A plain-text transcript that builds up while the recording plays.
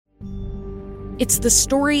It's the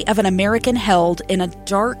story of an American held in a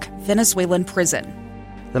dark Venezuelan prison.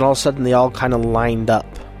 Then all of a sudden they all kind of lined up.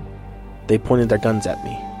 They pointed their guns at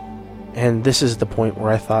me. And this is the point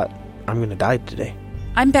where I thought, I'm going to die today.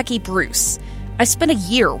 I'm Becky Bruce. I spent a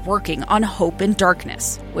year working on Hope in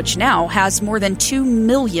Darkness, which now has more than 2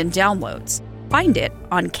 million downloads. Find it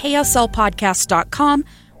on kslpodcast.com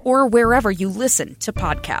or wherever you listen to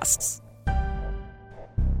podcasts.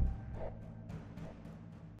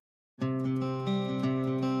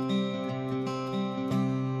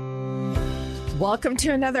 Welcome to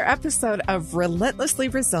another episode of Relentlessly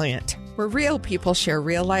Resilient, where real people share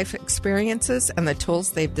real life experiences and the tools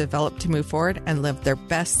they've developed to move forward and live their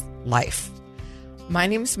best life. My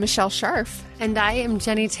name is Michelle Scharf. And I am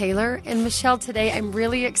Jenny Taylor. And Michelle, today I'm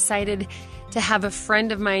really excited to have a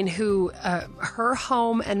friend of mine who her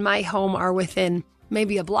home and my home are within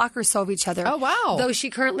maybe a block or so of each other. Oh, wow. Though she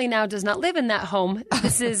currently now does not live in that home.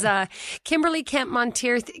 This is Kimberly Kemp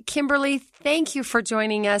Monteer. Kimberly, thank you for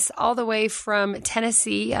joining us all the way from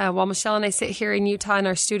Tennessee, while Michelle and I sit here in Utah in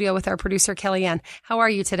our studio with our producer, Kellyanne. How are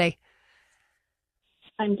you today?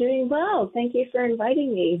 I'm doing well. Thank you for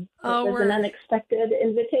inviting me. It was an unexpected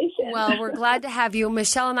invitation. Well, we're glad to have you.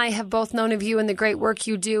 Michelle and I have both known of you and the great work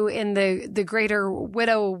you do in the greater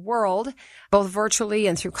widow world, both virtually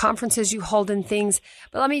and through conferences you hold and things.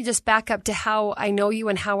 But let me just back up to how I know you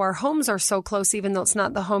and how our homes are so close, even though it's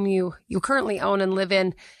not the home you currently own and live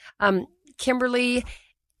in. Kimberly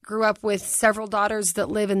grew up with several daughters that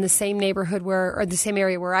live in the same neighborhood or the same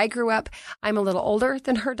area where I grew up. I'm a little older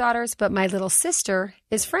than her daughters, but my little sister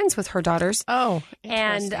is friends with her daughters. Oh,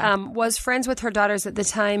 and was friends with her daughters at the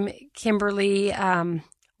time Kimberly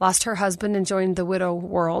lost her husband and joined the widow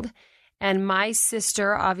world. And my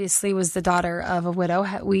sister obviously was the daughter of a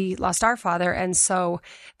widow. We lost our father. And so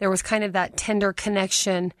there was kind of that tender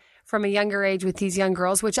connection from a younger age with these young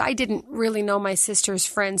girls, which I didn't really know my sister's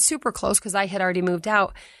friends super close because I had already moved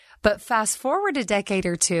out. But fast forward a decade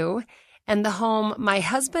or two, and the home my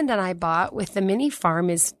husband and I bought with the mini farm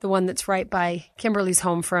is the one that's right by Kimberly's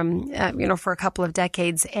home from, for a couple of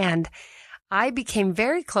decades. And I became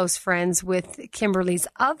very close friends with Kimberly's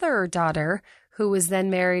other daughter, who was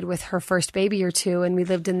then married with her first baby or two, and we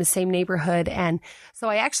lived in the same neighborhood. And so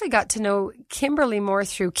I actually got to know Kimberly more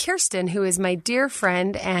through Kirsten, who is my dear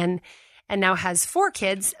friend and now has 4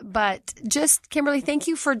 kids. But just, Kimberly, thank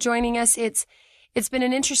you for joining us. It's been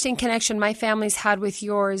an interesting connection my family's had with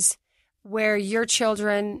yours, where your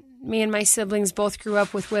children, me and my siblings, both grew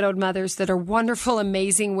up with widowed mothers that are wonderful,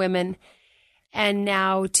 amazing women. And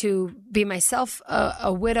now to be myself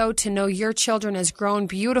a widow, to know your children as grown,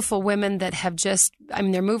 beautiful women that have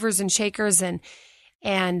they're movers and shakers and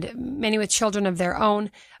many with children of their own.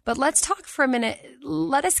 But let's talk for a minute.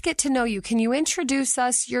 Let us get to know you. Can you introduce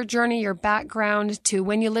us, your journey, your background to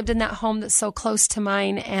when you lived in that home that's so close to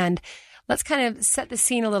mine? And let's kind of set the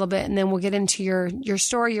scene a little bit, and then we'll get into your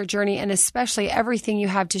story, your journey, and especially everything you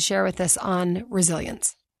have to share with us on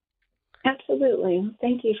resilience. Absolutely.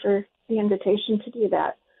 Thank you for the invitation to do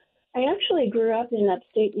that. I actually grew up in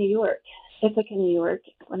upstate New York, Ithaca, New York.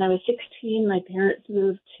 When I was 16, my parents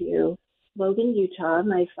moved to Logan, Utah.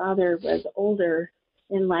 My father was older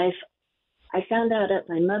in life. I found out at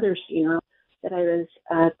my mother's funeral that I was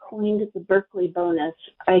coined the Berkeley bonus.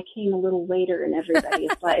 I came a little later in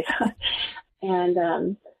everybody's life.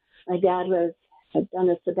 And my dad had done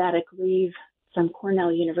a sabbatic leave from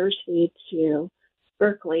Cornell University to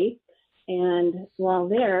Berkeley. And while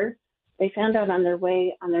there, they found out on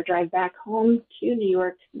their drive back home to New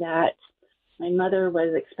York that my mother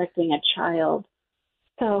was expecting a child.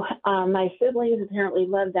 So my siblings apparently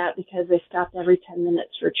loved that because they stopped every 10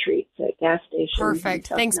 minutes for treats at gas stations. Perfect.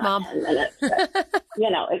 Thanks, Mom. 10 minutes, but,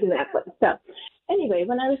 exactly. So anyway,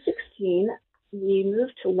 when I was 16, we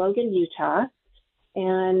moved to Logan, Utah.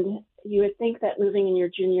 And you would think that moving in your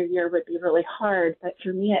junior year would be really hard. But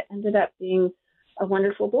for me, it ended up being a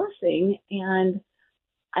wonderful blessing. And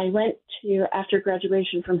I went to, after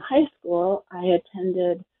graduation from high school, I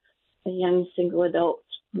attended a young single adult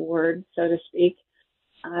ward, so to speak,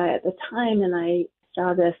 at the time, and I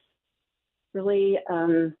saw this really,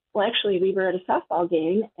 actually we were at a softball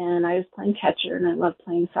game, and I was playing catcher, and I loved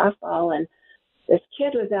playing softball, and this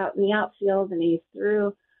kid was out in the outfield, and he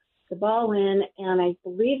threw the ball in, and I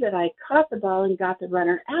believe that I caught the ball and got the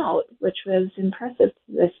runner out, which was impressive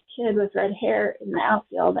to this kid with red hair in the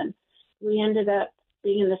outfield, and we ended up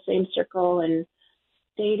being in the same circle and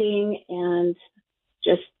dating, and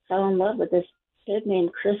just fell in love with this kid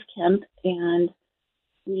named Chris Kemp, and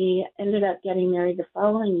we ended up getting married the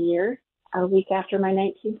following year, a week after my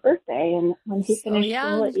 19th birthday. And when he finished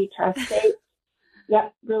school at Utah State,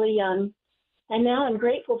 really young. And now I'm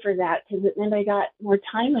grateful for that because it meant I got more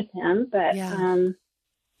time with him. But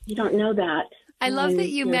you don't know that. I love that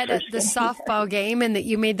you met at the softball game and that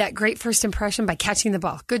you made that great first impression by catching the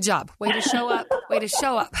ball. Good job. Way to show up. Way to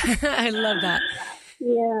show up. I love that.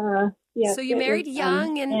 Yeah. Yeah. So you married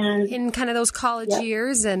young and in kind of those college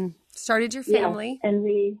years and started your family.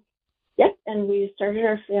 Yeah. And we started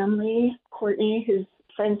our family. Courtney, who's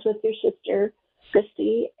friends with your sister,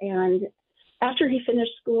 Christy. And after he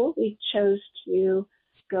finished school, we chose to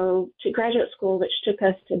go to graduate school, which took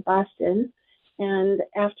us to Boston. And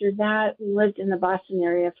after that, we lived in the Boston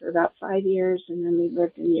area for about 5 years, and then we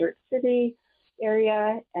lived in New York City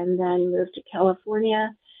area, and then moved to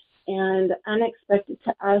California. And unexpected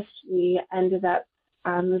to us, we ended up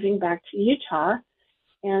moving back to Utah.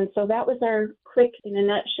 And so that was our quick, in a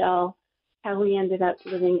nutshell, how we ended up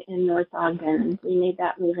living in North Ogden. We made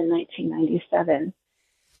that move in 1997.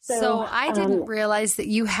 So I didn't realize that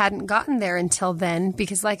you hadn't gotten there until then,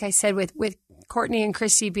 because like I said, with Courtney and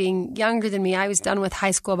Christy being younger than me, I was done with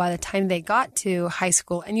high school by the time they got to high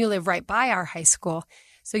school, and you live right by our high school.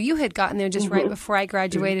 So you had gotten there just right before I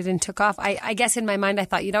graduated and took off. I guess in my mind, I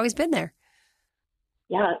thought you'd always been there.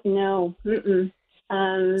 Yeah, no.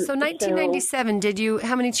 So 1997,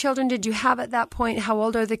 how many children did you have at that point? How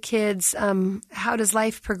old are the kids? How does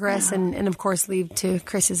life progress and of course, lead to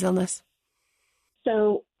Chris's illness?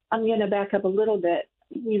 So I'm going to back up a little bit.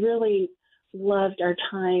 We really loved our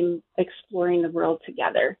time exploring the world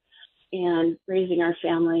together and raising our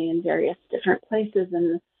family in various different places,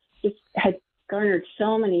 and just had garnered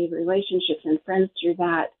so many relationships and friends through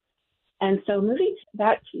that. And so moving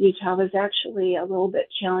back to Utah was actually a little bit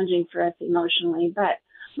challenging for us emotionally, but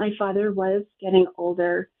my father was getting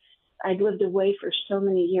older. I'd lived away for so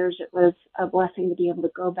many years. It was a blessing to be able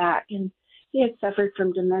to go back, and he had suffered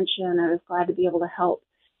from dementia, and I was glad to be able to help.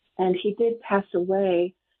 And he did pass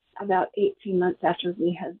away about 18 months after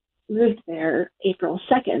we had moved there, April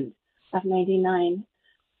 2nd of 99.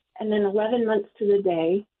 And then 11 months to the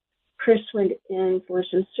day, Chris went in for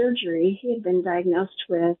some surgery. He had been diagnosed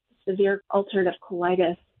with severe ulcerative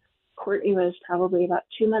colitis. Courtney was probably about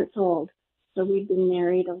 2 months old, so we'd been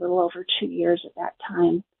married a little over 2 years at that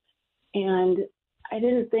time. And I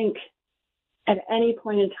didn't think at any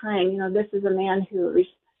point in time, this is a man who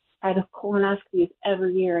had colonoscopies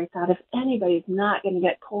every year. I thought if anybody's not going to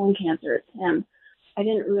get colon cancer, it's him. I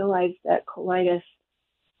didn't realize that colitis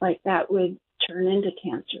like that would turn into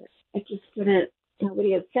cancer. It just didn't,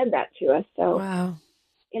 nobody had said that to us. So wow.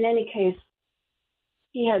 In any case,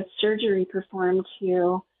 he had surgery performed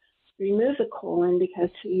to remove the colon because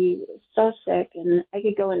he was so sick, and I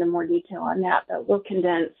could go into more detail on that, but we'll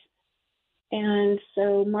condense. And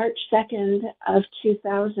so March 2nd of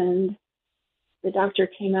 2000, the doctor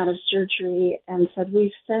came out of surgery and said,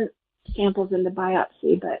 we've sent samples into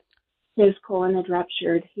biopsy, but his colon had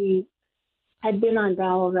ruptured. He had been on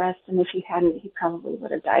bowel arrest, and if he hadn't, he probably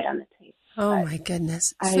would have died on the tape. Oh, my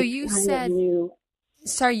goodness. So you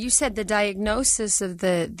said the diagnosis of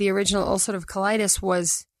the original ulcerative colitis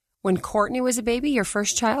was when Courtney was a baby, your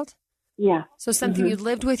first child? Yeah. So something you'd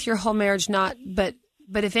lived with your whole marriage, but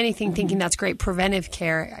if anything, thinking that's great preventive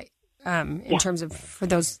care in terms of for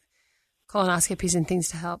those colonoscopies and things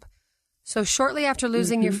to help. So shortly after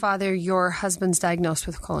losing your father, your husband's diagnosed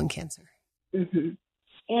with colon cancer.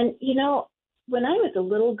 And, when I was a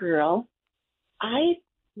little girl, I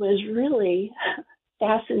was really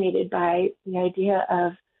fascinated by the idea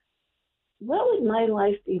of what would my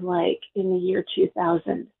life be like in the year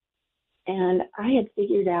 2000? And I had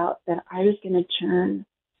figured out that I was going to turn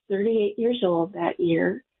 38 years old that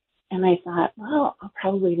year. And I thought, well, I'll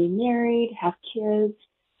probably be married, have kids.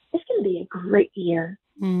 It's going to be a great year.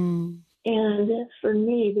 And for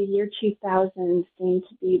me, the year 2000 seemed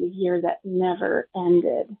to be the year that never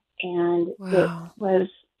ended. And it was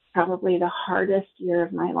probably the hardest year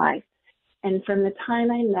of my life. And from the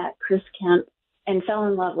time I met Chris Kemp and fell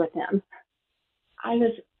in love with him, I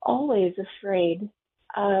was always afraid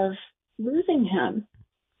of losing him.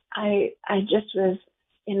 I just was,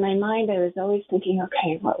 in my mind, I was always thinking,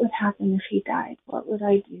 okay, what would happen if he died? What would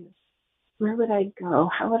I do? Where would I go?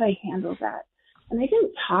 How would I handle that? And I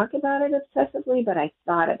didn't talk about it obsessively, but I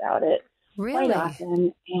thought about it quite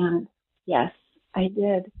often. And yes, I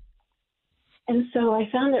did. And so I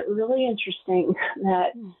found it really interesting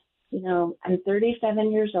that, I'm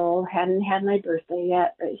 37 years old, hadn't had my birthday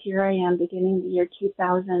yet, but here I am beginning the year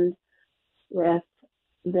 2000 with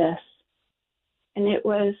this. And it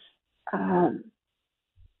was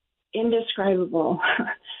indescribable.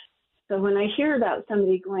 So when I hear about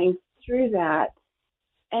somebody going through that,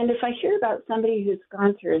 and if I hear about somebody who's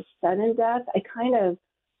gone through a sudden death, I kind of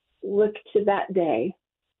look to that day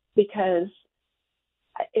because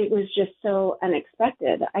it was just so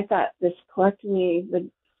unexpected. I thought this colectomy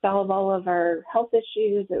would solve all of our health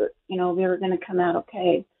issues. We were going to come out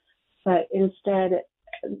okay. But instead,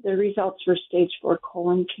 the results were stage 4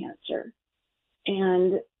 colon cancer.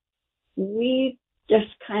 And we just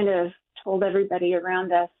kind of told everybody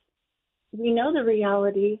around us, we know the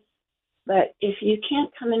reality, but if you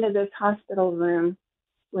can't come into this hospital room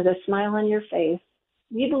with a smile on your face,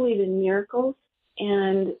 we believe in miracles,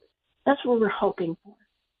 and that's what we're hoping for.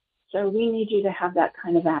 So we need you to have that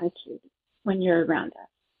kind of attitude when you're around us.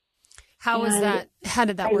 How was that? How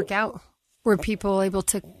did that work out? Were people able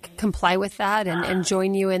to comply with that and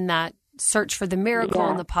join you in that search for the miracle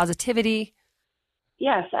and the positivity?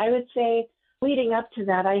 Yes, I would say leading up to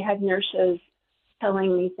that, I had nurses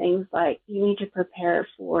telling me things like, you need to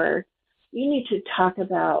talk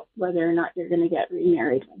about whether or not you're going to get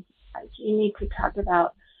remarried when he dies. You need to talk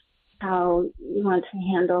about how you want to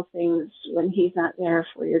handle things when he's not there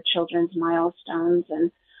for your children's milestones.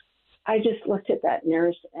 And I just looked at that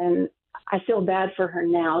nurse, and I feel bad for her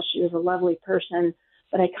now. She was a lovely person,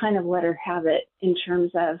 but I kind of let her have it in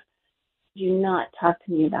terms of, do not talk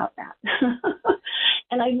to me about that.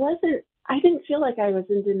 And I didn't feel like I was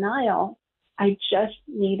in denial. I just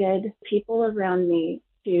needed people around me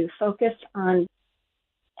to focus on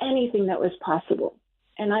anything that was possible.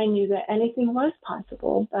 And I knew that anything was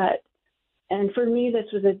possible, and for me,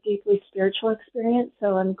 this was a deeply spiritual experience.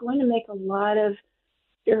 So I'm going to make a lot of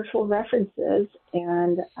spiritual references,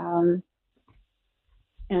 and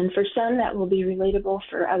for some that will be relatable,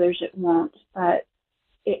 for others it won't, but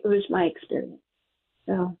it was my experience.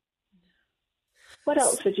 So what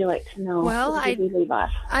else would you like to know? Well, I'd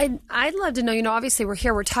love to know, obviously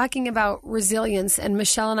we're talking about resilience, and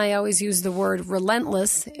Michelle and I always use the word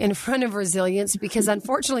relentless in front of resilience, because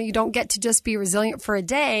unfortunately you don't get to just be resilient for a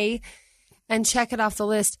day and check it off the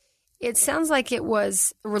list. It sounds like it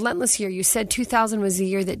was a relentless year. You said 2000 was the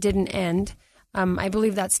year that didn't end. I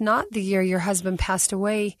believe that's not the year your husband passed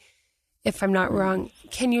away, if I'm not wrong.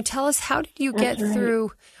 Can you tell us, how did you get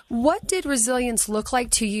through? What did resilience look like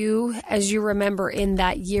to you as you remember in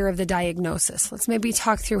that year of the diagnosis? Let's maybe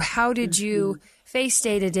talk through, how did you face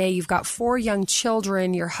day to day? You've got 4 young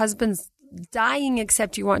children. Your husband's dying,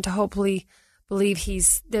 except you want to hopefully believe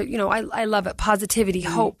he's there. I love it. Positivity,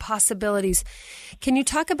 hope, possibilities. Can you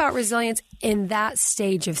talk about resilience in that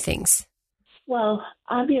stage of things? Well,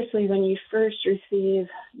 obviously, when you first receive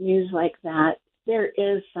news like that, there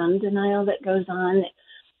is some denial that goes on,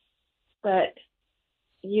 but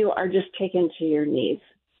you are just taken to your knees.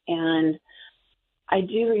 And I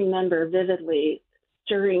do remember vividly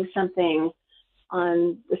stirring something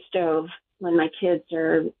on the stove when my kids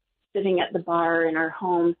are sitting at the bar in our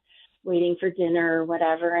home waiting for dinner or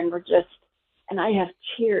whatever, and I have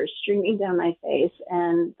tears streaming down my face,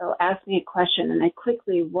 and they'll ask me a question, and I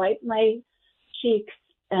quickly wipe my cheeks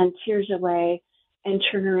and tears away and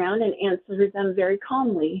turn around and answer them very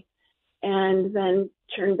calmly, and then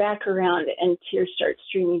turn back around and tears start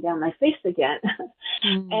streaming down my face again.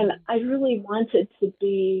 And I really wanted to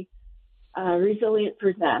be resilient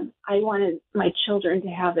for them. I wanted my children to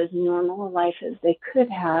have as normal a life as they could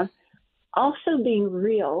have, also being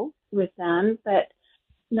real with them, but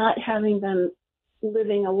not having them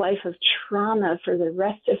living a life of trauma for the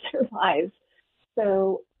rest of their lives.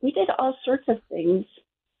 So we did all sorts of things.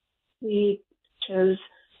 We chose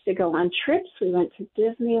to go on trips. We went to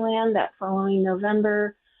Disneyland that following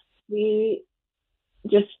November. We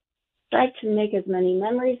just tried to make as many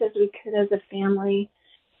memories as we could as a family,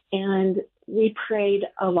 and we prayed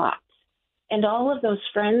a lot. And all of those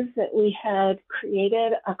friends that we had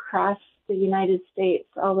created across the United States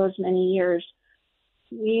all those many years,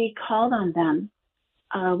 we called on them,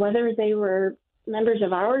 whether they were members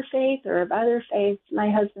of our faith or of other faiths. My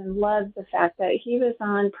husband loved the fact that he was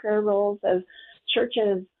on prayer rolls of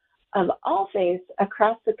churches of all faiths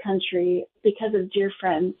across the country because of dear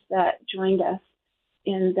friends that joined us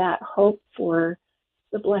in that hope for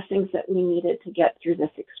the blessings that we needed to get through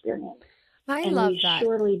this experience. I love that. We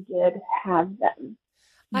surely did have them.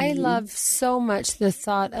 I love so much the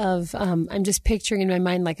thought of, I'm just picturing in my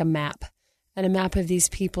mind like a map, and a map of these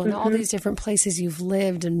people and all these different places you've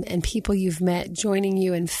lived and people you've met joining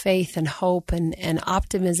you in faith and hope and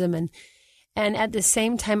optimism. And at the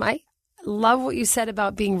same time, I love what you said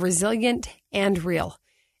about being resilient and real.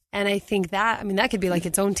 And I think that could be like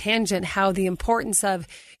its own tangent, how the importance of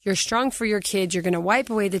you're strong for your kids, you're going to wipe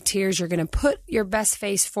away the tears, you're going to put your best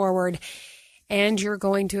face forward, and you're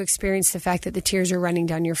going to experience the fact that the tears are running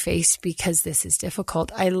down your face because this is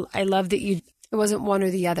difficult. I love that it wasn't one or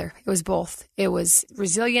the other. It was both. It was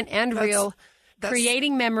resilient and real,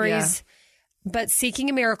 creating memories, But seeking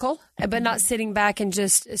a miracle, but not sitting back and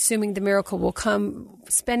just assuming the miracle will come,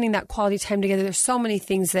 spending that quality time together. There's so many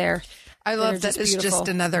things there. I love that it's just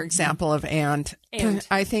another example of and.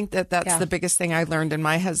 I think that's the biggest thing I learned in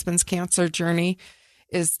my husband's cancer journey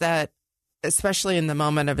is that, especially in the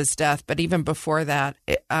moment of his death, but even before that,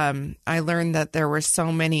 I learned that there were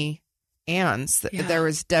so many ands. Yeah. There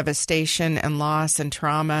was devastation and loss and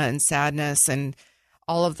trauma and sadness and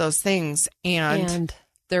all of those things. And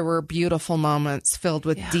there were beautiful moments filled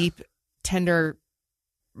with deep, tender,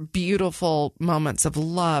 beautiful moments of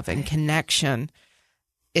love and connection.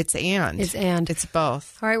 It's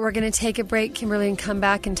both. All right, we're going to take a break, Kimberly, and come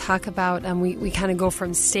back and talk about, we kind of go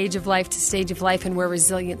from stage of life to stage of life and where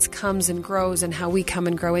resilience comes and grows and how we come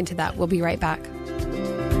and grow into that. We'll be right back.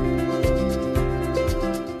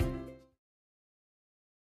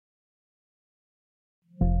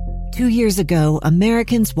 Two years ago,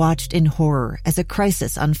 Americans watched in horror as a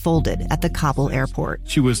crisis unfolded at the Kabul airport.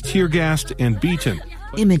 She was tear-gassed and beaten.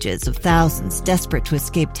 Images of thousands desperate to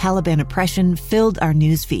escape Taliban oppression filled our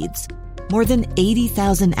news feeds. More than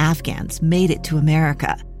 80,000 Afghans made it to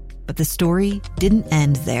America. But the story didn't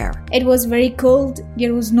end there. It was very cold.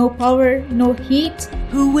 There was no power, no heat.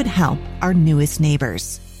 Who would help our newest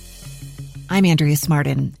neighbors? I'm Andrea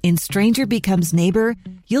Smartin. In Stranger Becomes Neighbor,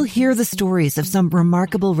 you'll hear the stories of some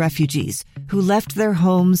remarkable refugees who left their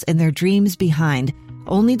homes and their dreams behind,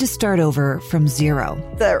 only to start over from zero.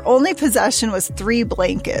 Their only possession was 3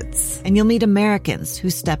 blankets. And you'll meet Americans who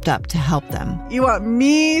stepped up to help them. You want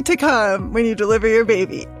me to come when you deliver your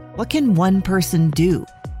baby. What can one person do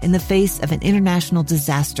in the face of an international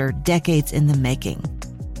disaster decades in the making?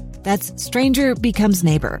 That's Stranger Becomes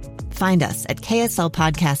Neighbor. Find us at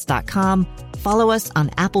kslpodcast.com. Follow us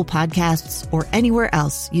on Apple Podcasts or anywhere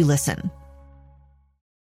else you listen.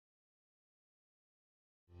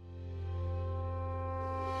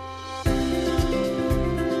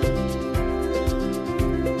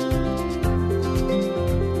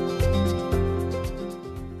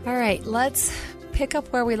 All right, let's pick up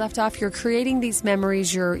where we left off. You're creating these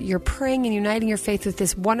memories. You're praying and uniting your faith with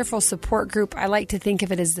this wonderful support group. I like to think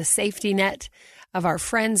of it as the safety net of our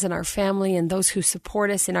friends and our family and those who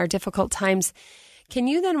support us in our difficult times. Can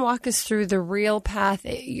you then walk us through the real path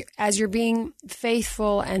as you're being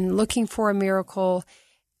faithful and looking for a miracle,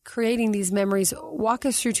 creating these memories? Walk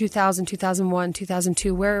us through 2000, 2001,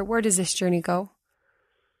 2002. Where does this journey go?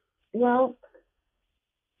 Well,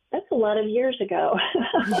 that's a lot of years ago.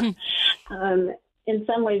 In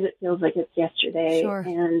some ways, it feels like it's yesterday. Sure.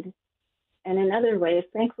 And in other ways,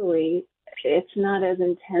 thankfully, it's not as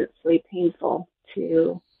intensely painful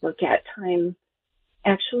to look at. Time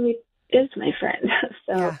actually is my friend.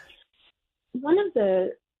 So one of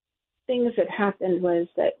the things that happened was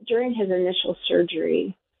that during his initial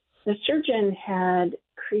surgery, the surgeon had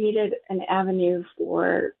created an avenue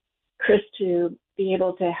for Chris to be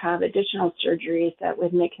able to have additional surgeries that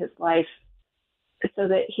would make his life so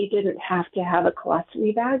that he didn't have to have a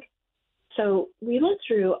colostomy bag. So we went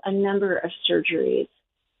through a number of surgeries,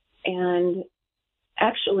 and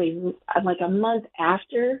actually like a month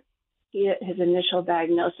after his initial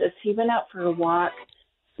diagnosis, he went out for a walk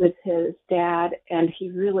with his dad, and he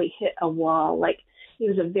really hit a wall. Like, he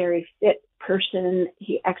was a very fit person.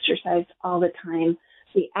 He exercised all the time.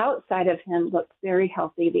 The outside of him looked very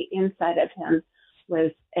healthy. The inside of him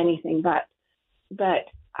was anything but. But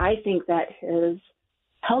I think that his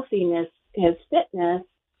healthiness, his fitness,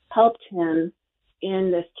 helped him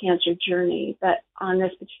in this cancer journey. But on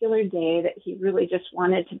this particular day that he really just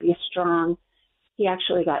wanted to be strong, he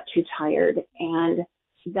actually got too tired, and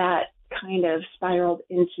that kind of spiraled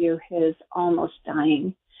into his almost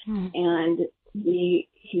dying. And he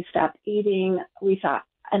stopped eating. We thought,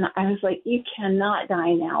 and I was like, you cannot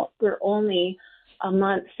die now. We're only a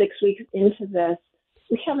month, 6 weeks into this.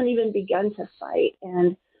 We haven't even begun to fight.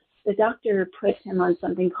 And the doctor put him on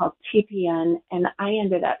something called TPN, and I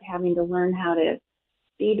ended up having to learn how to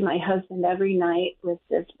feed my husband every night with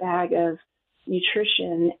this bag of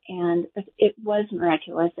nutrition, and it was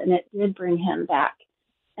miraculous, and it did bring him back.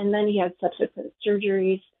 And then he had subsequent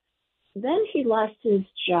surgeries. Then he lost his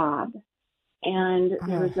job, and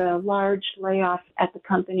there was a large layoff at the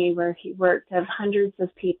company where he worked of hundreds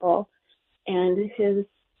of people, and his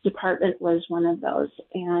department was one of those.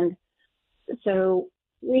 And so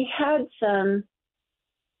we had some,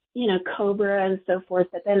 COBRA and so forth,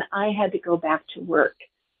 but then I had to go back to work.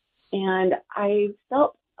 And I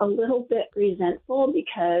felt a little bit resentful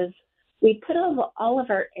because we put all of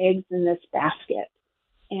our eggs in this basket.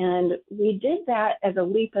 And we did that as a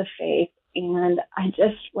leap of faith. And I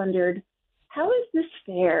just wondered, how is this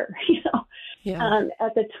fair?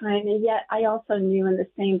 At the time. And yet I also knew in the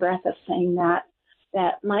same breath of saying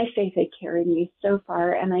that my faith had carried me so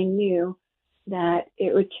far, and I knew that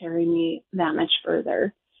it would carry me that much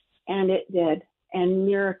further. And it did. And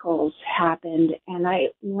miracles happened, and I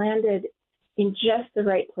landed in just the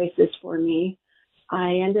right places for me.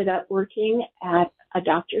 I ended up working at a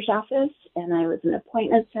doctor's office, and I was an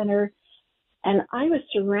appointment center, and I was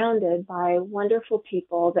surrounded by wonderful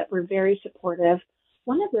people that were very supportive,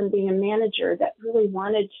 one of them being a manager that really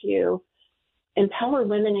wanted to empower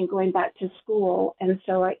women in going back to school. And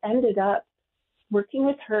so I ended up working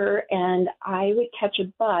with her, and I would catch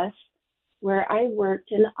a bus where I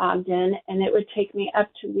worked in Ogden, and it would take me up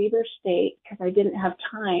to Weber State because I didn't have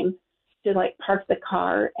time to park the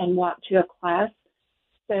car and walk to a class.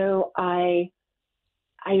 So I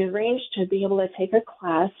arranged to be able to take a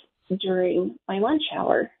class during my lunch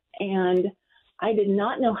hour, and I did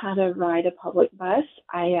not know how to ride a public bus.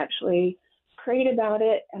 I actually prayed about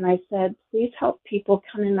it, and I said, please help people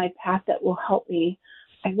come in my path that will help me.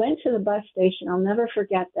 I went to the bus station. I'll never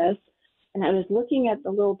forget this. And I was looking at the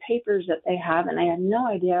little papers that they have, and I had no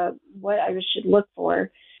idea what I should look for.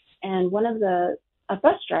 And a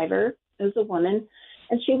bus driver, it was a woman,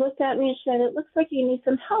 and she looked at me and said, it looks like you need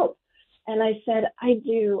some help. And I said, I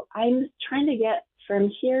do. I'm trying to get from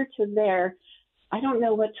here to there. I don't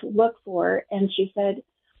know what to look for. And she said,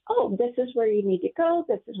 oh, this is where you need to go.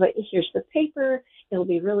 Here's the paper. It'll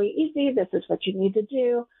be really easy. This is what you need to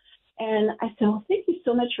do. And I said, well, thank you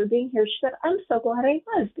so much for being here. She said, I'm so glad I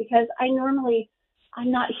was, because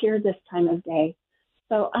I'm not here this time of day.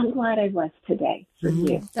 So I'm glad I was today for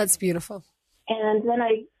you. That's beautiful. And then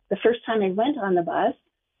the first time I went on the bus,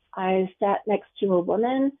 I sat next to a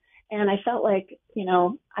woman, and I felt like,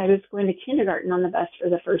 I was going to kindergarten on the bus for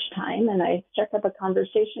the first time. And I struck up a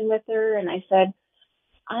conversation with her, and I said,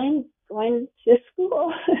 I'm going to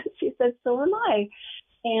school. She said, so am I.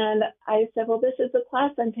 And I said, well, this is the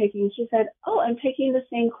class I'm taking. She said, oh, I'm taking the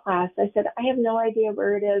same class. I said, I have no idea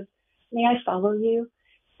where it is. May I follow you?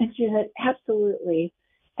 And she said, absolutely.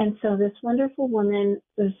 And so this wonderful woman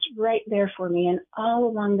was right there for me. And all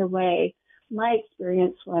along the way, my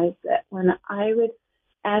experience was that when I would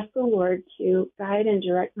ask the Lord to guide and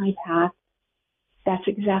direct my path, that's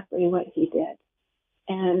exactly what he did.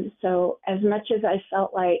 And so as much as I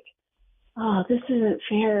felt like, oh, this isn't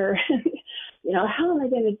fair, how am I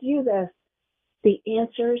going to do this? The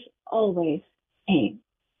answers always came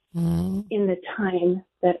in the time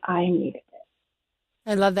that I needed it.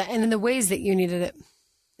 I love that. And in the ways that you needed it,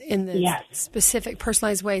 in the specific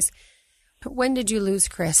personalized ways. When did you lose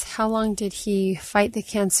Chris? How long did he fight the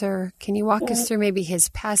cancer? Can you walk us through maybe his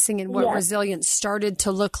passing and what resilience started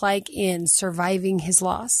to look like in surviving his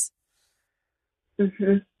loss?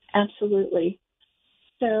 Mm-hmm. Absolutely.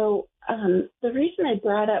 So the reason I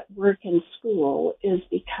brought up work and school is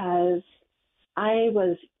because I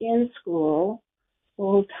was in school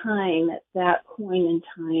full time at that point in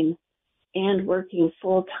time and working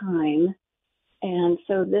full time. And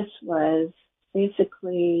so this was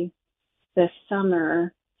basically the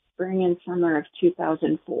spring and summer of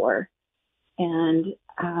 2004. And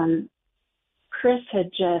Chris had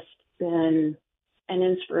just been an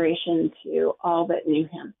inspiration to all that knew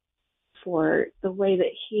him for the way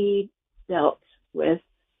that he dealt with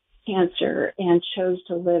cancer and chose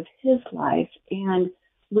to live his life and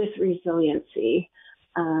with resiliency.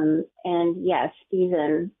 And yes,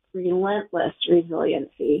 even relentless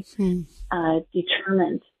resiliency,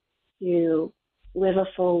 determined to live a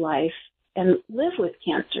full life and live with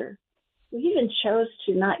cancer. We even chose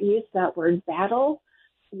to not use that word battle.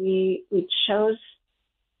 We chose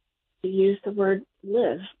to use the word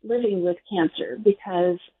living with cancer,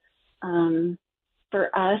 because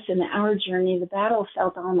for us in our journey, the battle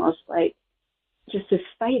felt almost like just this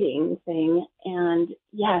fighting thing. And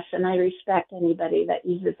yes, and I respect anybody that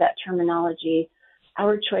uses that terminology.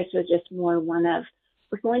 Our choice was just more one of,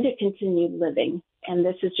 we're going to continue living, and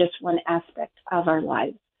this is just one aspect of our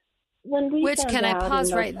lives. Which, can I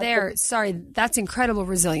pause right there? Sorry, that's incredible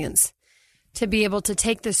resilience, to be able to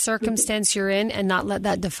take the circumstance you're in and not let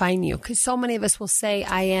that define you. Because so many of us will say,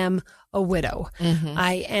 I am a widow.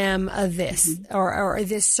 I am a this, or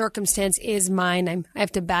this circumstance is mine. I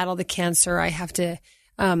have to battle the cancer. I have to,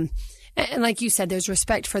 and like you said, there's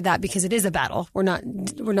respect for that because it is a battle. We're not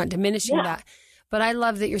diminishing that. But I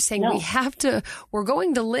love that you're saying we're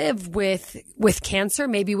going to live with cancer,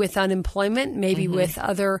 maybe with unemployment, maybe with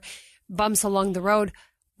other bumps along the road.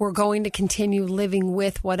 We're going to continue living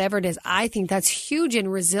with whatever it is. I think that's huge in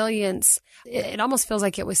resilience. It almost feels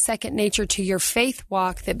like it was second nature to your faith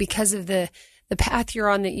walk, that because of the the path you're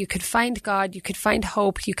on, that you could find God, you could find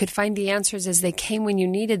hope, you could find the answers as they came when you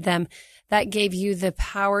needed them. That gave you the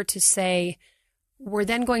power to say, we're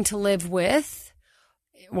then going to live with,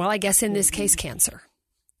 well, I guess in this case, cancer.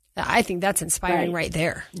 I think that's inspiring right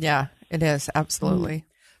there. Yeah, it is. Absolutely.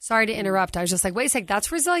 Sorry to interrupt. I was just like, wait a sec, that's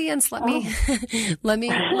resilience. Let me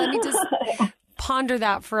just ponder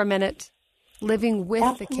that for a minute. Living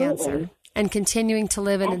with the cancer and continuing to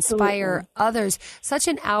live and inspire others. Such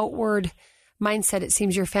an outward mindset, it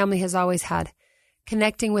seems your family has always had.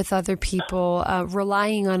 Connecting with other people,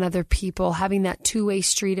 relying on other people, having that two-way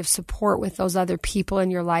street of support with those other people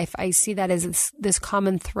in your life. I see that as this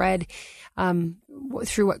common thread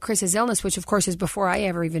through what Chris's illness, which of course is before I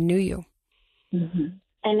ever even knew you. Mm-hmm.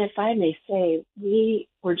 And if I may say, we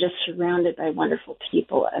were just surrounded by wonderful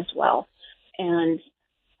people as well. And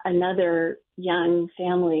another young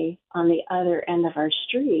family on the other end of our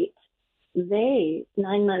street, they,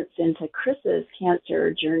 9 months into Chris's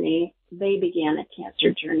cancer journey, they began a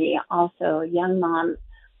cancer journey. Also, a young mom,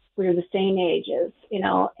 we were the same ages,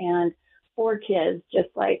 and 4 kids just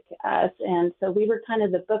like us. And so we were kind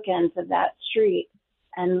of the bookends of that street.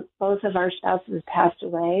 And both of our spouses passed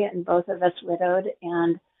away and both of us widowed.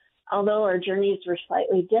 And although our journeys were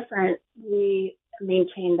slightly different, we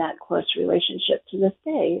maintained that close relationship to this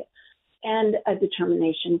day and a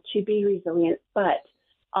determination to be resilient. But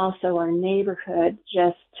also our neighborhood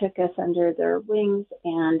just took us under their wings,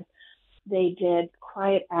 and they did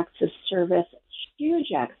quiet acts of service, huge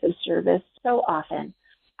acts of service so often.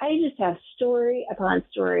 I just have story upon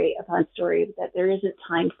story upon story that there isn't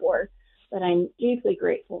time for, but I'm deeply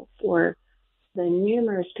grateful for the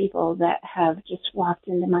numerous people that have just walked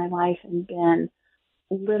into my life and been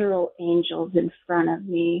literal angels in front of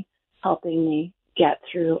me, helping me get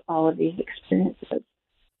through all of these experiences.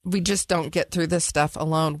 We just don't get through this stuff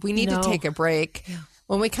alone. We need to take a break. Yeah.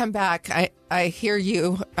 When we come back, I hear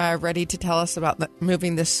you ready to tell us about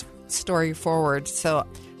moving this story forward. So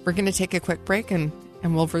we're going to take a quick break and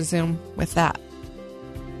we'll resume with that.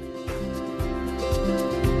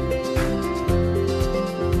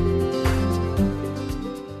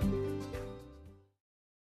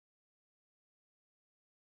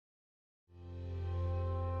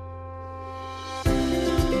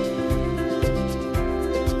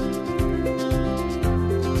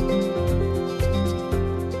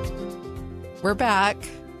 We're back.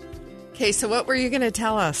 Okay, so what were you going to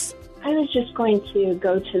tell us? I was just going to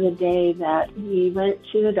go to the day that we went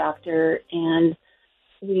to the doctor and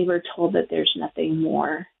we were told that there's nothing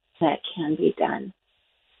more that can be done.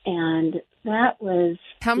 And that was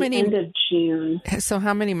the end of June. So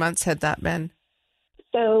how many months had that been?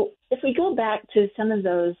 So if we go back to some of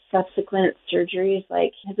those subsequent surgeries,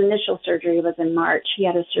 like his initial surgery was in March. He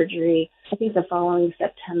had a surgery, I think, the following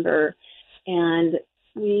September. And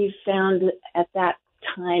we found at that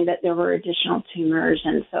time that there were additional tumors,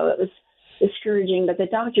 and so it was discouraging. But the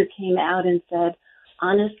doctor came out and said,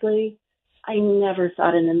 honestly, I never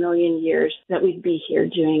thought in a million years that we'd be here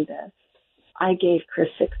doing this. I gave Chris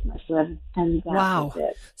 6 months left, and that was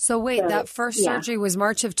it. So wait, that first surgery was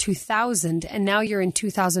March of 2000, and now you're in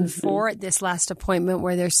 2004 at this last appointment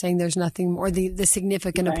where they're saying there's nothing more, the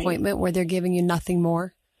significant appointment where they're giving you nothing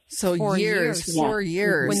more? So 4 years.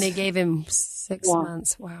 When they gave him 6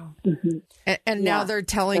 months. Wow. Mm-hmm. And now they're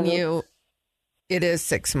telling you it is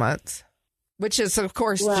 6 months, which is, of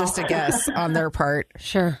course, just a guess on their part.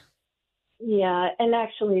 Sure. Yeah. And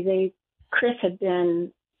actually, Chris had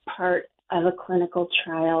been part of a clinical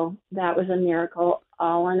trial. That was a miracle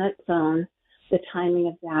all on its own, the timing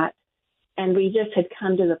of that. And we just had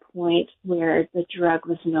come to the point where the drug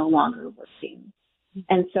was no longer working.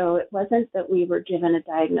 And so it wasn't that we were given a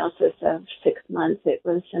diagnosis of 6 months. It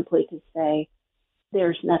was simply to say,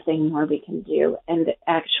 there's nothing more we can do. And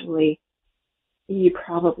actually, you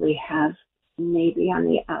probably have maybe on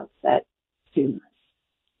the outset 2 months.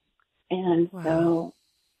 And so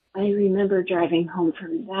I remember driving home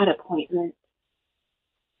from that appointment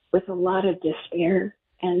with a lot of despair.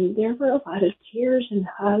 And there were a lot of tears and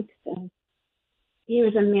hugs. And he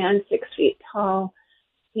was a man 6 feet tall,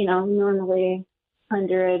 normally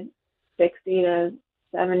 160 to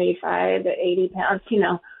 75 to 80 pounds,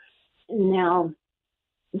 now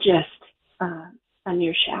just a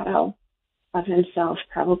mere shadow of himself,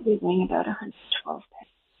 probably weighing about 112 pounds.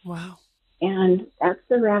 Wow. And that's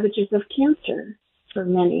the ravages of cancer for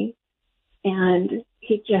many. And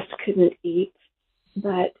he just couldn't eat.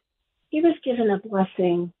 But he was given a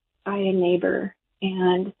blessing by a neighbor.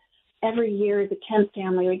 And every year the Kemp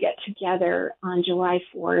family would get together on July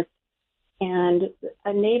 4th. And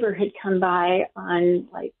a neighbor had come by on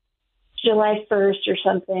July 1st or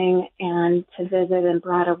something, and to visit, and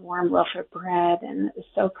brought a warm loaf of bread, and it was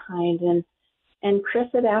so kind. And Chris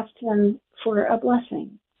had asked him for a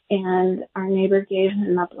blessing, and our neighbor gave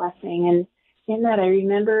him a blessing. And in that, I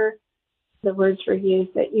remember the words were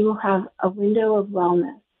used that you will have a window of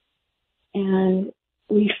wellness. And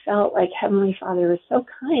we felt like Heavenly Father was so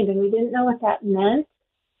kind, and we didn't know what that meant,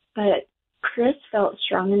 but Chris felt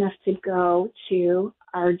strong enough to go to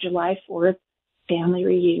our July 4th family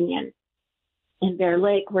reunion in Bear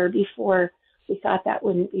Lake, where before we thought that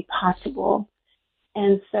wouldn't be possible.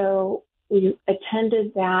 And so we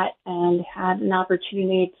attended that and had an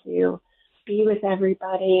opportunity to be with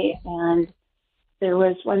everybody. And there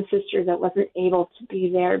was one sister that wasn't able to be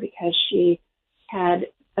there because she had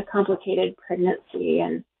a complicated pregnancy,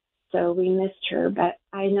 and so we missed her. But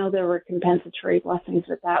I know there were compensatory blessings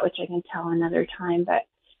with that, which I can tell another time. But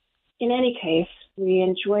in any case, we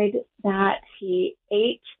enjoyed that. He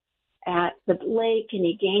ate at the lake, and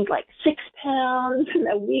he gained like 6 pounds in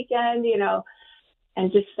a weekend,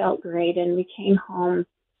 and just felt great. And we came home,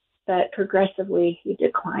 but progressively he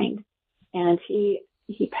declined, and he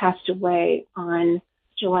passed away on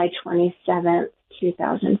July 27th,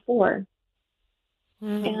 2004.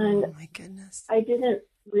 And my goodness. I didn't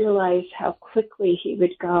realize how quickly he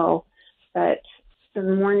would go, but the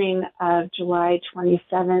morning of July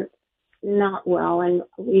 27th, not well, and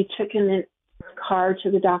we took him in the car to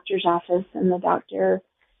the doctor's office, and the doctor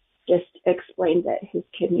just explained that his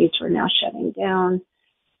kidneys were now shutting down,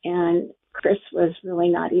 and Chris was really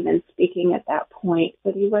not even speaking at that point,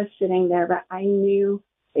 but he was sitting there, but I knew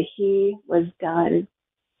that he was done.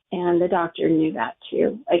 And the doctor knew that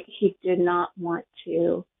too. Like, he did not want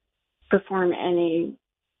to perform any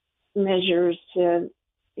measures to,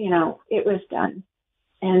 it was done.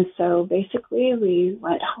 And so basically we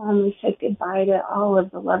went home. We said goodbye to all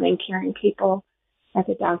of the loving, caring people at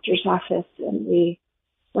the doctor's office. And we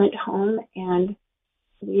went home and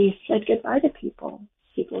we said goodbye to people.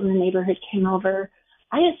 People in the neighborhood came over.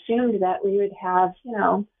 I assumed that we would have,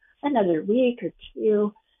 another week or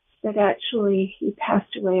two. But actually, he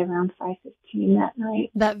passed away around 5:15 that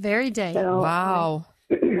night. That very day. So, Wow.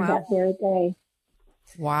 That very day.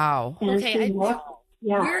 Wow. And Okay,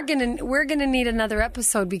 yeah. we're gonna need another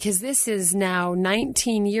episode, because this is now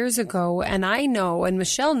 19 years ago, and I know, and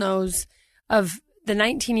Michelle knows, of the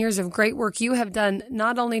 19 years of great work you have done,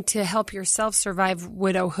 not only to help yourself survive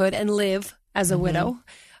widowhood and live as a widow,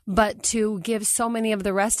 but to give so many of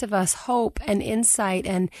the rest of us hope and insight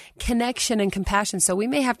and connection and compassion. So we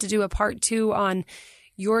may have to do a part 2 on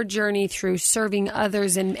your journey through serving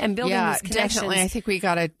others and building these connections. Definitely. I think we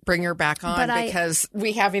got to bring her back on, because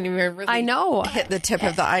we haven't even really hit the tip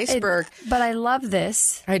of the iceberg. But I love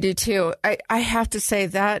this. I do too. I have to say,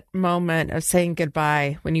 that moment of saying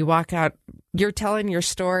goodbye, when you walk out, you're telling your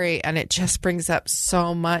story, and it just brings up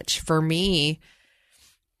so much for me.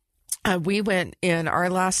 We went in, our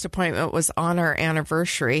last appointment was on our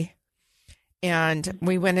anniversary, and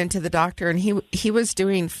we went into the doctor, and he was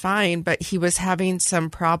doing fine, but he was having some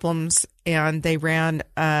problems, and they ran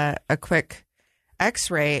a quick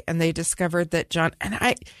x-ray, and they discovered that John, and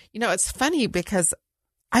it's funny because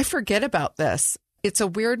I forget about this. It's a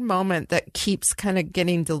weird moment that keeps kind of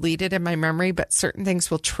getting deleted in my memory, but certain things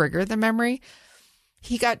will trigger the memory.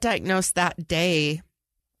 He got diagnosed that day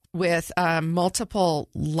with multiple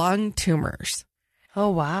lung tumors. Oh,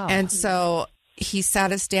 wow. And so he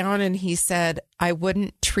sat us down and he said, I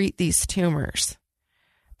wouldn't treat these tumors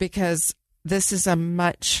because this is a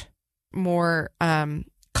much more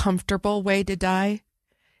comfortable way to die.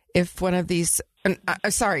 If one of these,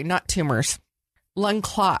 sorry, not tumors, lung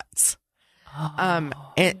clots.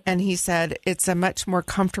 And he said, it's a much more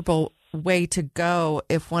comfortable way to go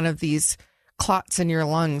if one of these clots in your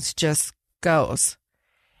lungs just goes.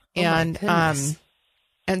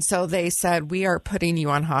 And so they said, we are putting you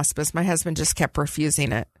on hospice. My husband just kept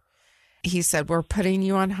refusing it. He said, we're putting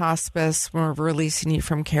you on hospice. We're releasing you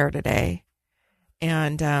from care today.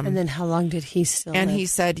 And then how long did he still live? He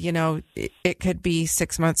said, it could be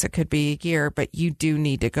 6 months, it could be a year, but you do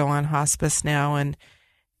need to go on hospice now.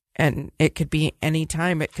 And it could be any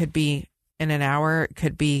time. It could be in an hour. It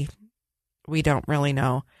could be, we don't really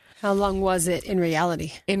know. How long was it in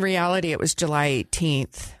reality? In reality, it was July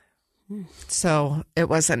 18th. So it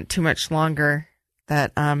wasn't too much longer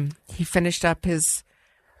that he finished up his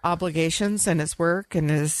obligations and his work and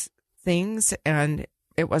his things. And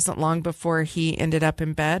it wasn't long before he ended up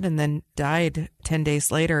in bed and then died 10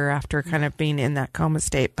 days later after kind of being in that coma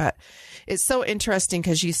state. But it's so interesting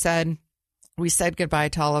because we said goodbye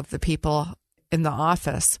to all of the people in the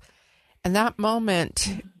office. And that moment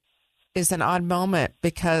is an odd moment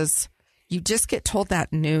because you just get told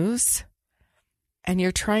that news and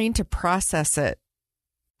you're trying to process it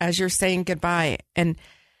as you're saying goodbye. And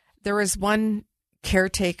there was one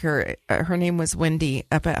caretaker, her name was Wendy,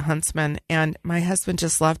 up at Huntsman, and my husband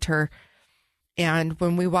just loved her. And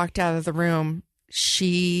when we walked out of the room,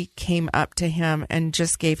 she came up to him and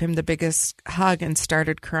just gave him the biggest hug and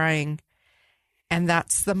started crying. And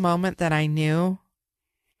that's the moment that I knew,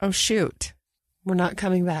 oh, shoot. We're not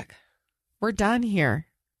coming back. We're done here.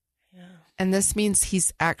 Yeah. And this means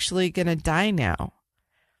he's actually going to die now.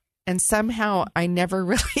 And somehow I never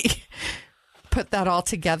really put that all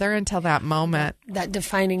together until that moment. That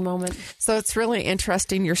defining moment. So it's really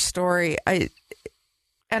interesting, your story.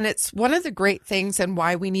 And it's one of the great things and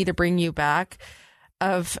why we need to bring you back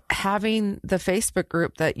of having the Facebook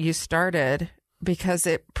group that you started, because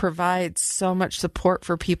it provides so much support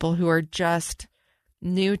for people who are just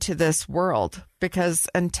new to this world. Because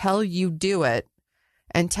until you do it,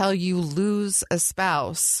 until you lose a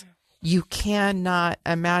spouse, you cannot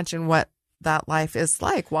imagine what that life is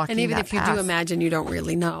like walking. And even that if you path. do imagine, you don't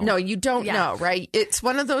really know. No, you don't know, right? It's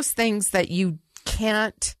one of those things that you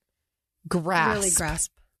can't grasp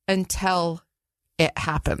until it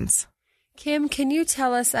happens. Kim, can you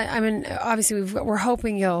tell us? I mean, obviously, we're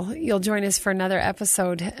hoping you'll join us for another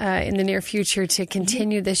episode in the near future to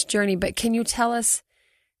continue this journey. But can you tell us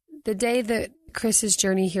the day that Chris's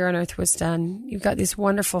journey here on earth was done? You've got this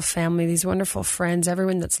wonderful family, these wonderful friends,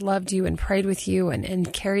 everyone that's loved you and prayed with you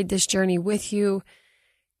and carried this journey with you.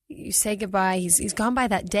 You say goodbye. He's gone by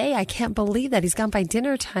that day. I can't believe that. He's gone by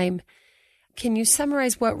dinner time. Can you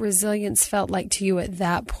summarize what resilience felt like to you at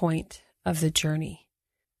that point of the journey?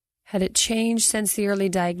 Had it changed since the early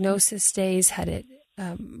diagnosis days? Had it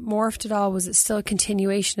morphed at all? Was it still a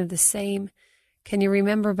continuation of the same? Can you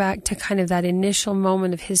remember back to kind of that initial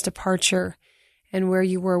moment of his departure and where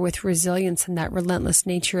you were with resilience and that relentless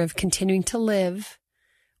nature of continuing to live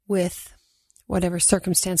with whatever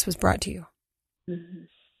circumstance was brought to you? Mm-hmm.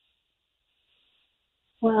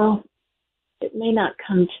 Well, it may not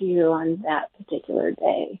come to you on that particular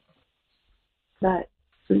day, but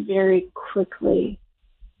very quickly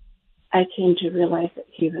I came to realize that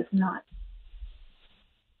he was not.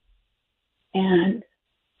 And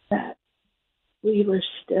that we were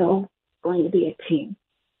still going to be a team.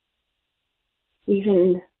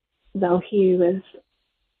 Even though he was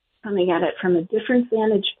coming at it from a different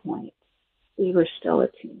vantage point, we were still a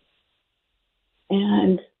team.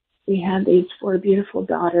 And we had these 4 beautiful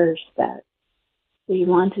daughters that we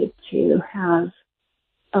wanted to have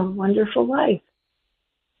a wonderful life.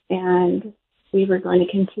 And we were going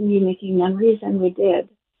to continue making memories, and we did.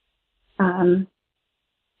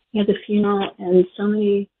 We had the funeral, and so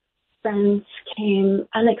many friends came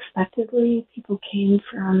unexpectedly. People came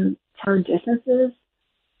from far distances,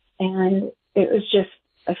 and it was just,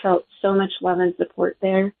 I felt so much love and support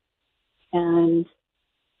there. And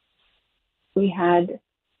we had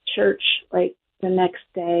church like the next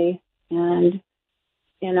day, and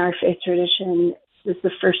in our faith tradition, it was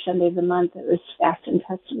the first Sunday of the month. It was fast and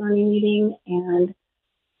testimony meeting, and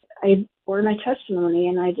I bore my testimony,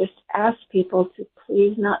 and I just asked people to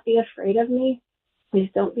please not be afraid of me. Please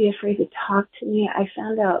don't be afraid to talk to me. I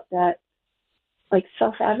found out that, like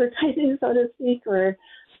self-advertising, so to speak, or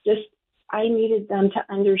just I needed them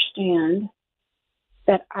to understand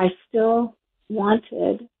that I still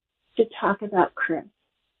wanted to talk about Chris.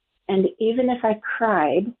 And even if I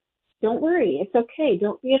cried, don't worry, it's okay.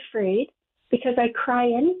 Don't be afraid, because I cry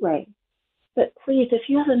anyway. But please, if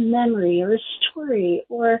you have a memory or a story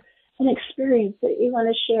or an experience that you want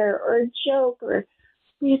to share or a joke, or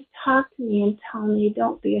please talk to me and tell me,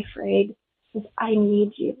 don't be afraid, because I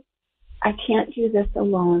need you. I can't do this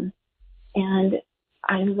alone. And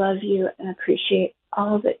I love you and appreciate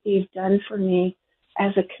all that you've done for me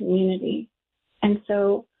as a community. And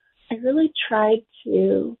so I really tried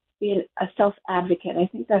to be a self-advocate. I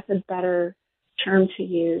think that's a better term to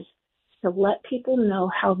use, to let people know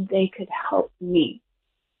how they could help me.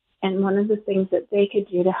 And one of the things that they could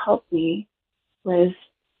do to help me was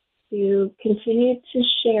to continue to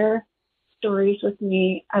share stories with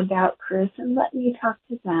me about Chris and let me talk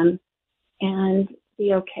to them and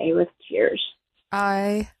be okay with tears.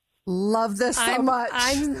 I love this so much.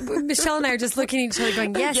 Michelle and I are just looking at each other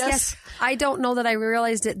going, yes. I don't know that I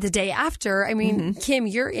realized it the day after. I mean, Kim,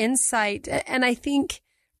 your insight, and I think...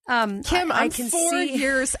 Kim, I'm 4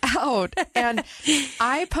 years out, and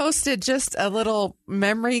I posted just a little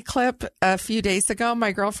memory clip a few days ago.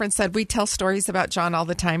 My girlfriend said, we tell stories about John all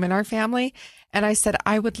the time in our family. And I said,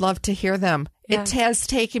 I would love to hear them. Yeah. It has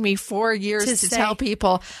taken me 4 years to tell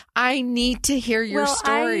people, I need to hear your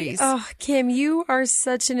stories. Kim, you are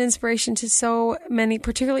such an inspiration to so many,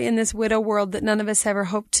 particularly in this widow world that none of us ever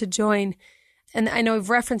hoped to join. and I know I've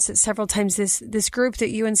referenced it several times, this group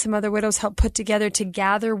that you and some other widows helped put together to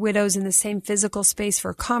gather widows in the same physical space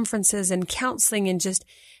for conferences and counseling and just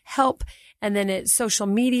help. And then it's social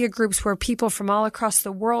media groups where people from all across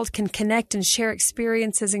the world can connect and share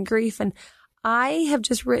experiences and grief. And I have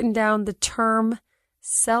just written down the term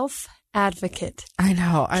self-advocate. I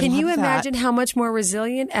know. Can you imagine how much more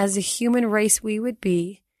resilient as a human race we would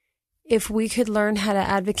be if we could learn how to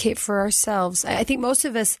advocate for ourselves? I think most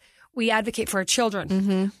of us, we advocate for our children.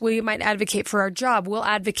 Mm-hmm. We might advocate for our job. We'll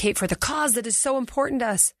advocate for the cause that is so important to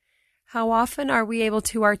us. How often are we able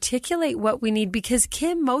to articulate what we need? Because,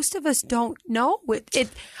 Kim, most of us don't know.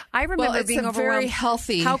 I remember being overwhelmed. Very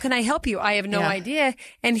healthy. How can I help you? I have no idea.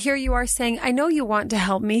 And here you are saying, I know you want to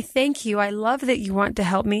help me. Thank you. I love that you want to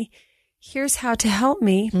help me. Here's how to help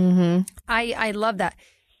me. Mm-hmm. I love that.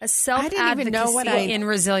 A self-advocacy in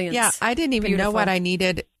resilience. Yeah, I didn't even know what I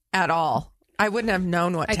needed at all. I wouldn't have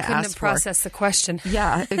known what to ask for. I couldn't have processed the question.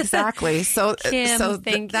 Yeah, exactly. So,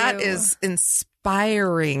 Kim, that is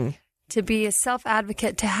inspiring. To be a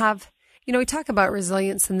self-advocate, to have, we talk about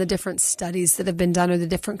resilience and the different studies that have been done or the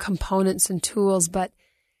different components and tools. But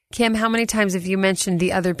Kim, how many times have you mentioned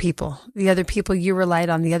the other people you relied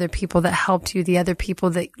on, the other people that helped you, the other people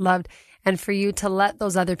that loved, and for you to let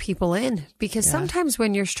those other people in? Because sometimes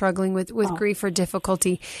when you're struggling with grief or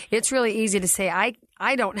difficulty, it's really easy to say,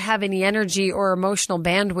 I don't have any energy or emotional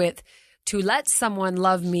bandwidth to let someone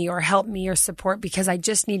love me or help me or support because I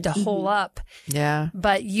just need to hole up. Yeah.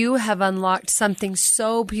 But you have unlocked something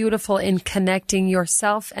so beautiful in connecting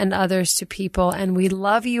yourself and others to people, and we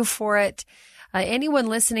love you for it. Anyone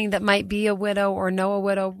listening that might be a widow or know a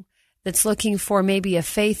widow that's looking for maybe a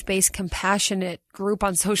faith-based, compassionate group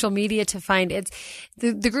on social media to find it.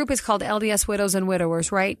 The group is called LDS Widows and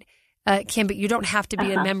Widowers, right? Kim, but you don't have to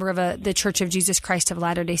be a member of the Church of Jesus Christ of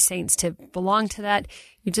Latter-day Saints to belong to that.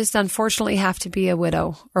 You just unfortunately have to be a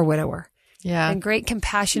widow or widower. Yeah. And great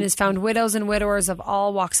compassion is found widows and widowers of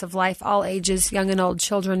all walks of life, all ages, young and old,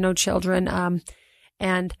 children, no children,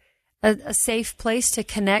 and a safe place to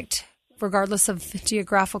connect regardless of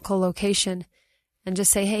geographical location and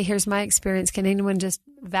just say, hey, here's my experience. Can anyone just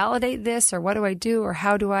validate this, or what do I do, or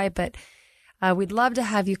how do I? But we'd love to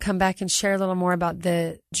have you come back and share a little more about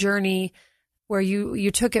the journey where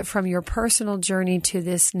you took it from your personal journey to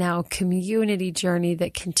this now community journey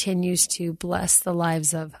that continues to bless the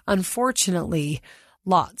lives of, unfortunately,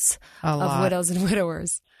 lots of widows and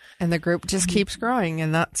widowers. And the group just keeps growing,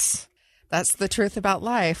 and that's the truth about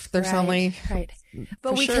life. There's only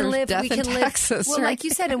But we can live, Texas, well, like you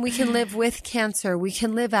said, and we can live with cancer. We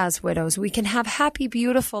can live as widows. We can have happy,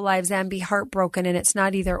 beautiful lives and be heartbroken. And it's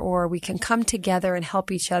not either or. We can come together and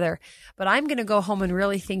help each other. But I'm going to go home and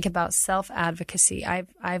really think about self-advocacy.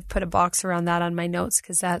 I've put a box around that on my notes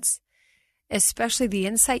because that's especially the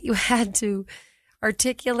insight you had to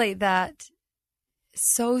articulate that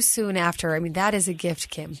so soon after. I mean, that is a gift,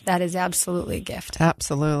 Kim. That is absolutely a gift.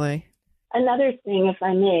 Absolutely. Another thing, if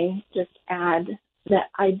I may just add, that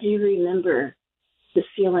I do remember the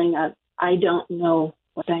feeling of, I don't know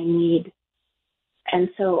what I need. And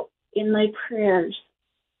so in my prayers,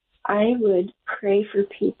 I would pray for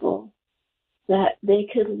people that they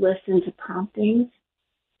could listen to promptings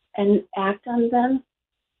and act on them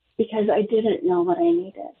because I didn't know what I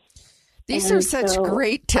needed. These are such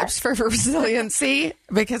great tips for resiliency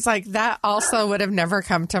because that also would have never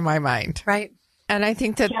come to my mind. Right. And I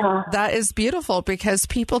think that is beautiful because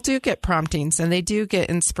people do get promptings and they do get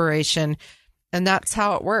inspiration, and that's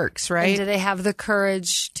how it works, right? And do they have the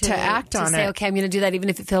courage to act on it? To say, okay, I'm going to do that even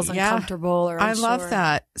if it feels uncomfortable or unsure. I love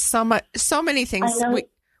that. So many things.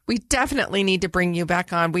 We definitely need to bring you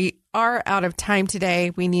back on. We are out of time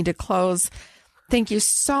today. We need to close. Thank you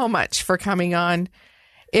so much for coming on.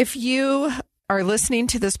 If you are listening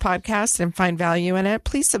to this podcast and find value in it,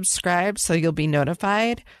 please subscribe so you'll be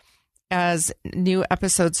notified as new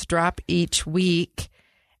episodes drop each week,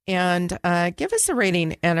 and give us a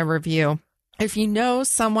rating and a review. If you know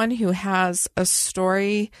someone who has a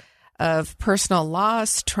story of personal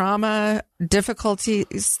loss, trauma,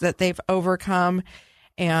 difficulties that they've overcome,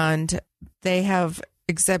 and they have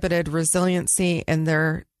exhibited resiliency in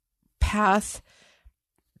their path,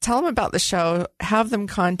 tell them about the show, have them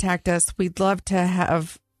contact us. We'd love to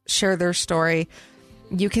share their story.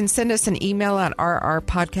 You can send us an email at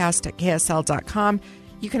rrpodcast@ksl.com.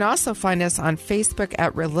 You can also find us on Facebook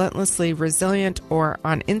at Relentlessly Resilient or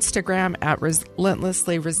on Instagram at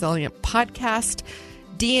Relentlessly Resilient Podcast.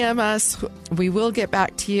 DM us. We will get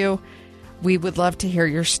back to you. We would love to hear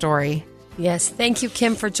your story. Yes. Thank you,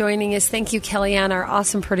 Kim, for joining us. Thank you, Kellyanne, our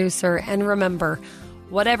awesome producer. And remember,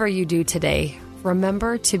 whatever you do today,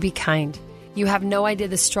 remember to be kind. You have no idea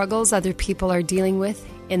the struggles other people are dealing with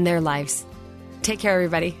in their lives. Take care,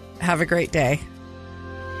 everybody. Have a great day.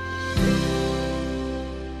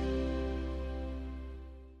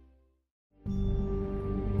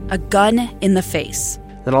 A gun in the face.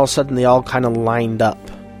 Then all of a sudden, they all kind of lined up.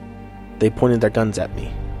 They pointed their guns at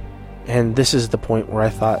me. And this is the point where I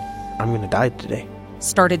thought, I'm going to die today.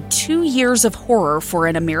 Started 2 years of horror for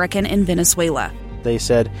an American in Venezuela. They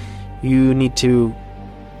said, you need to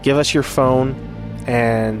give us your phone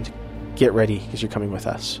and get ready because you're coming with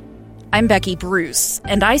us. I'm Becky Bruce,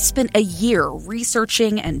 and I spent a year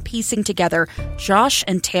researching and piecing together Josh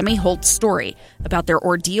and Tammy Holt's story about their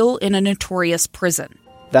ordeal in a notorious prison.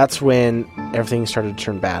 That's when everything started to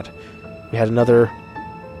turn bad. We had another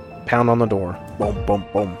pound on the door. Boom, boom,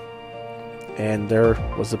 boom. And there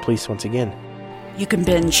was the police once again. You can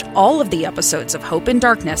binge all of the episodes of Hope in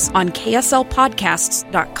Darkness on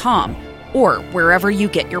KSLPodcasts.com or wherever you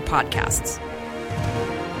get your podcasts.